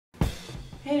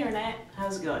Hey internet,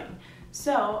 how's it going?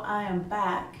 So I am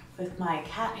back with my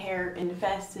cat hair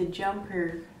infested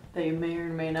jumper that you may or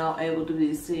may not be able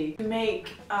to see to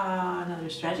make another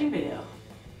stretching video.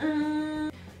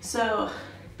 So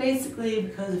basically,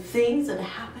 because of things that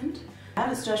happened, I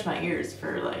haven't stretched my ears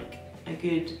for like a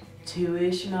good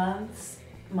 2-ish months,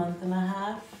 month and a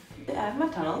half. I have my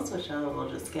tunnels, which I will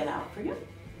just get out for you.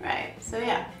 Right, so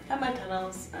yeah, I have my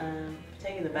tunnels,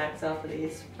 taking the backs off of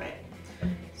these, right.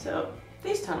 So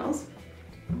these tunnels,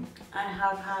 I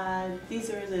have had,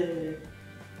 these are the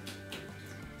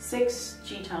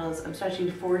 6G tunnels. I'm stretching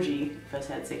to 4G, if I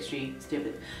said 6G,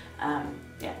 stupid.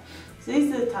 Yeah, so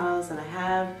these are the tunnels that I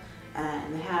have,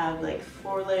 and they have like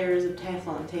 4 layers of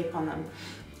Teflon tape on them.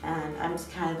 And I'm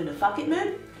just kind of in a fuck it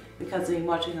mood, because I've been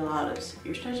watching a lot of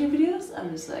ear stretching videos.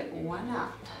 I'm just like, why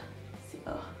not?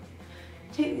 So,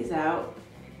 take these out.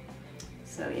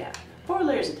 So yeah, 4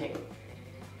 layers of tape.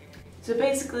 So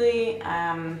basically,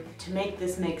 to make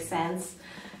this make sense,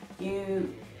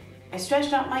 I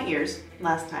stretched out my ears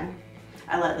last time.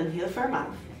 I let them heal for a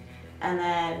month. And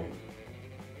then,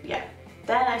 yeah,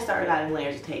 then I started adding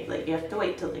layers of tape. Like, you have to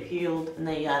wait till they're healed and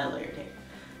then you add a layer of tape.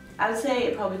 I would say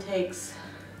it probably takes,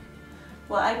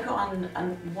 well, I put on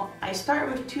I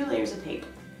start with 2 layers of tape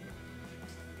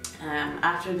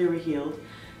after they were healed.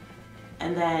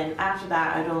 And then after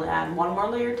that, I'd only add 1 more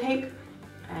layer of tape,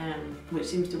 which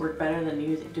seems to work better than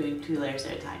doing 2 layers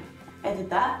at a time. I did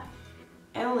that.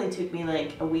 It only took me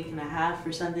like a week and a half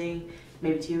or something,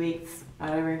 maybe 2 weeks,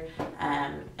 whatever.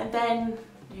 And then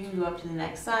you can go up to the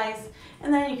next size,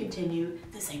 and then you continue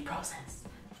the same process.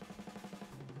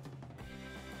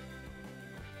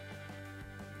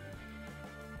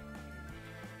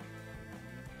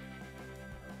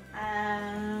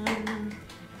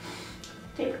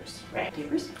 Tapers, right?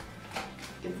 Tapers.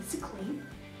 Give this a clean.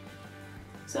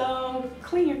 So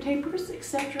clean your tapers,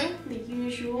 etc. The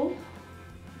usual.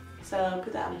 So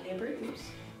put that on the taper. Oops.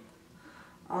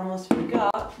 Almost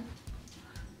forgot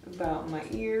about my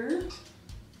ear.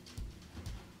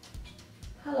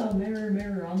 Hello, mirror,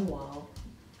 mirror on the wall.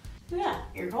 So yeah,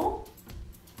 ear hole,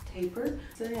 taper.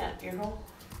 So yeah, ear hole.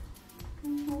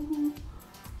 And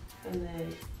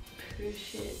then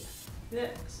push it.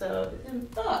 Yeah, so it's in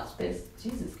thought space.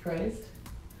 Jesus Christ.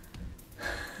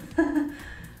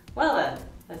 Well then,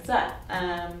 that's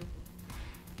that.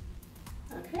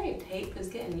 Okay, tape is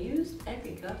getting used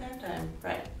every goddamn time.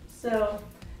 Right, so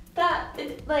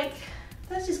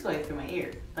that's just going through my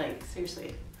ear. Like,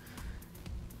 seriously.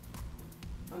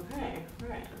 Okay,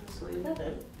 right, I'll just leave that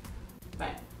in.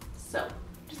 Right, so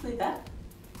just leave that.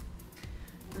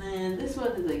 And then this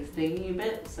one is like stinging a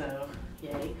bit, so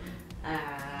yay.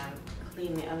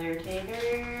 Clean the other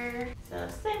taper. So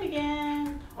same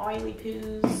again, oily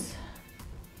poos.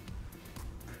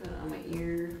 Put it on my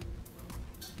ear.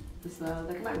 So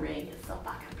look at my ring, it's so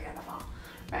fucking beautiful.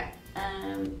 Right,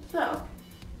 so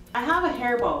I have a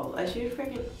hair bowl. I should have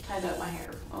freaking tied up my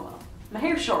hair. Oh well. My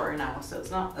hair's shorter now, so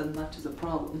it's not as much as a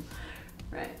problem.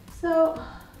 Right, so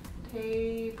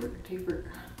taper,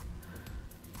 taper.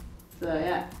 So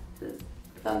yeah, this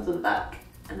thumbs on the back,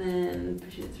 and then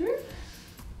push it through.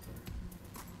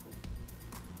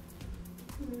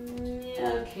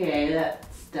 Okay, that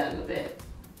stung a bit.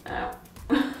 Ow.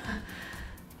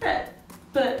 Right,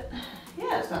 but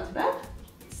yeah, it's not too bad.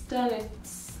 Stung a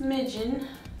smidgen,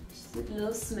 just a little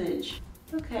smidge.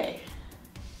 Okay,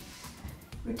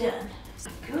 we're done. Oh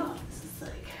my god,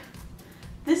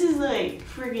 this is like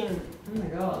friggin', oh my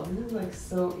god, this is like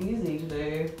so easy to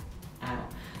do. Ow.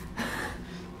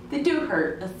 They do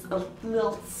hurt, a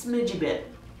little smidgy bit.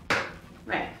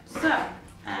 Right, so,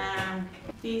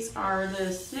 these are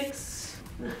the 6,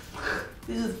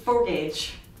 these are the 4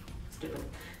 gauge, stupid.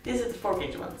 These are the 4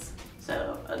 gauge ones.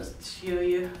 So I'll just show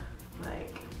you,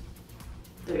 like,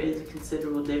 there is a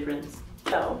considerable difference.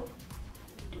 So,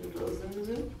 do a little zoom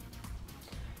zoom.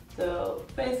 So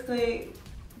basically,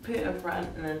 put it up front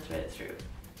and then thread it through.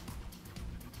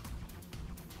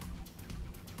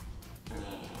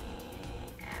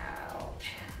 Ouch.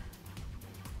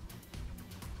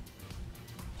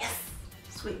 Yes!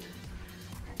 Sweet.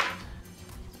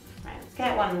 Right, let's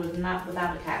get one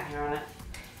without a cat hair on it.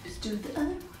 Just do the other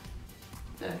one.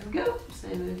 So here we go.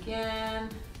 Same again.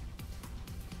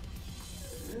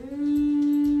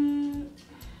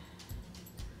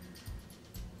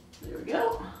 There we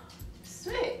go.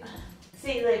 Sweet.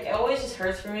 See, like, it always just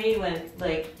hurts for me when,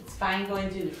 like, it's fine going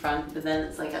through the front, but then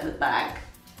it's like at the back,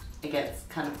 it gets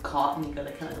kind of caught and you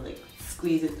gotta kind of like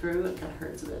squeeze it through. It kind of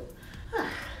hurts a bit.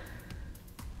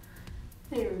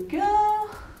 There we go.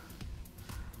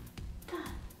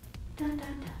 Done, done,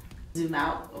 done, done. Zoom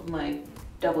out of my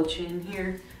double chin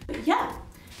here. But yeah,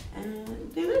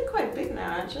 And they look quite big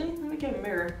now, actually. Let me get a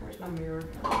mirror. Where's my mirror?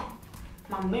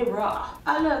 My mirror.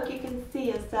 Oh look, you can see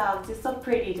yourselves. You're so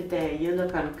pretty today. You're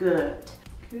looking good.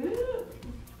 Good.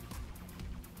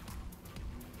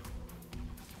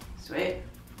 Sweet.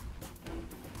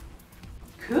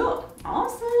 Cool.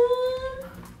 Awesome.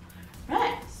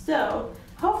 Right, so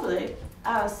hopefully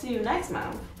I'll see you next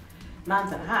month.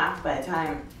 Month and a half by the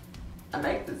time I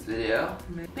make this video.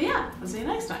 But yeah, I'll see you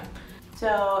next time.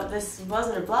 So this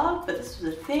wasn't a vlog, but this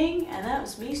was a thing, and that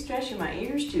was me stretching my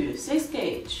ears to a 6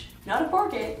 gauge. Not a 4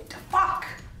 gauge. Fuck!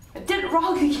 I did it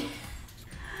wrong again.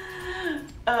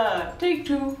 Take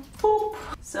 2. Boop.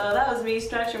 So that was me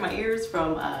stretching my ears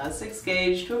from a 6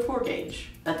 gauge to a 4 gauge.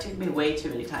 That took me way too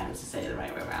many times to say it the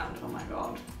right way around. Oh my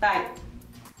god. Bye.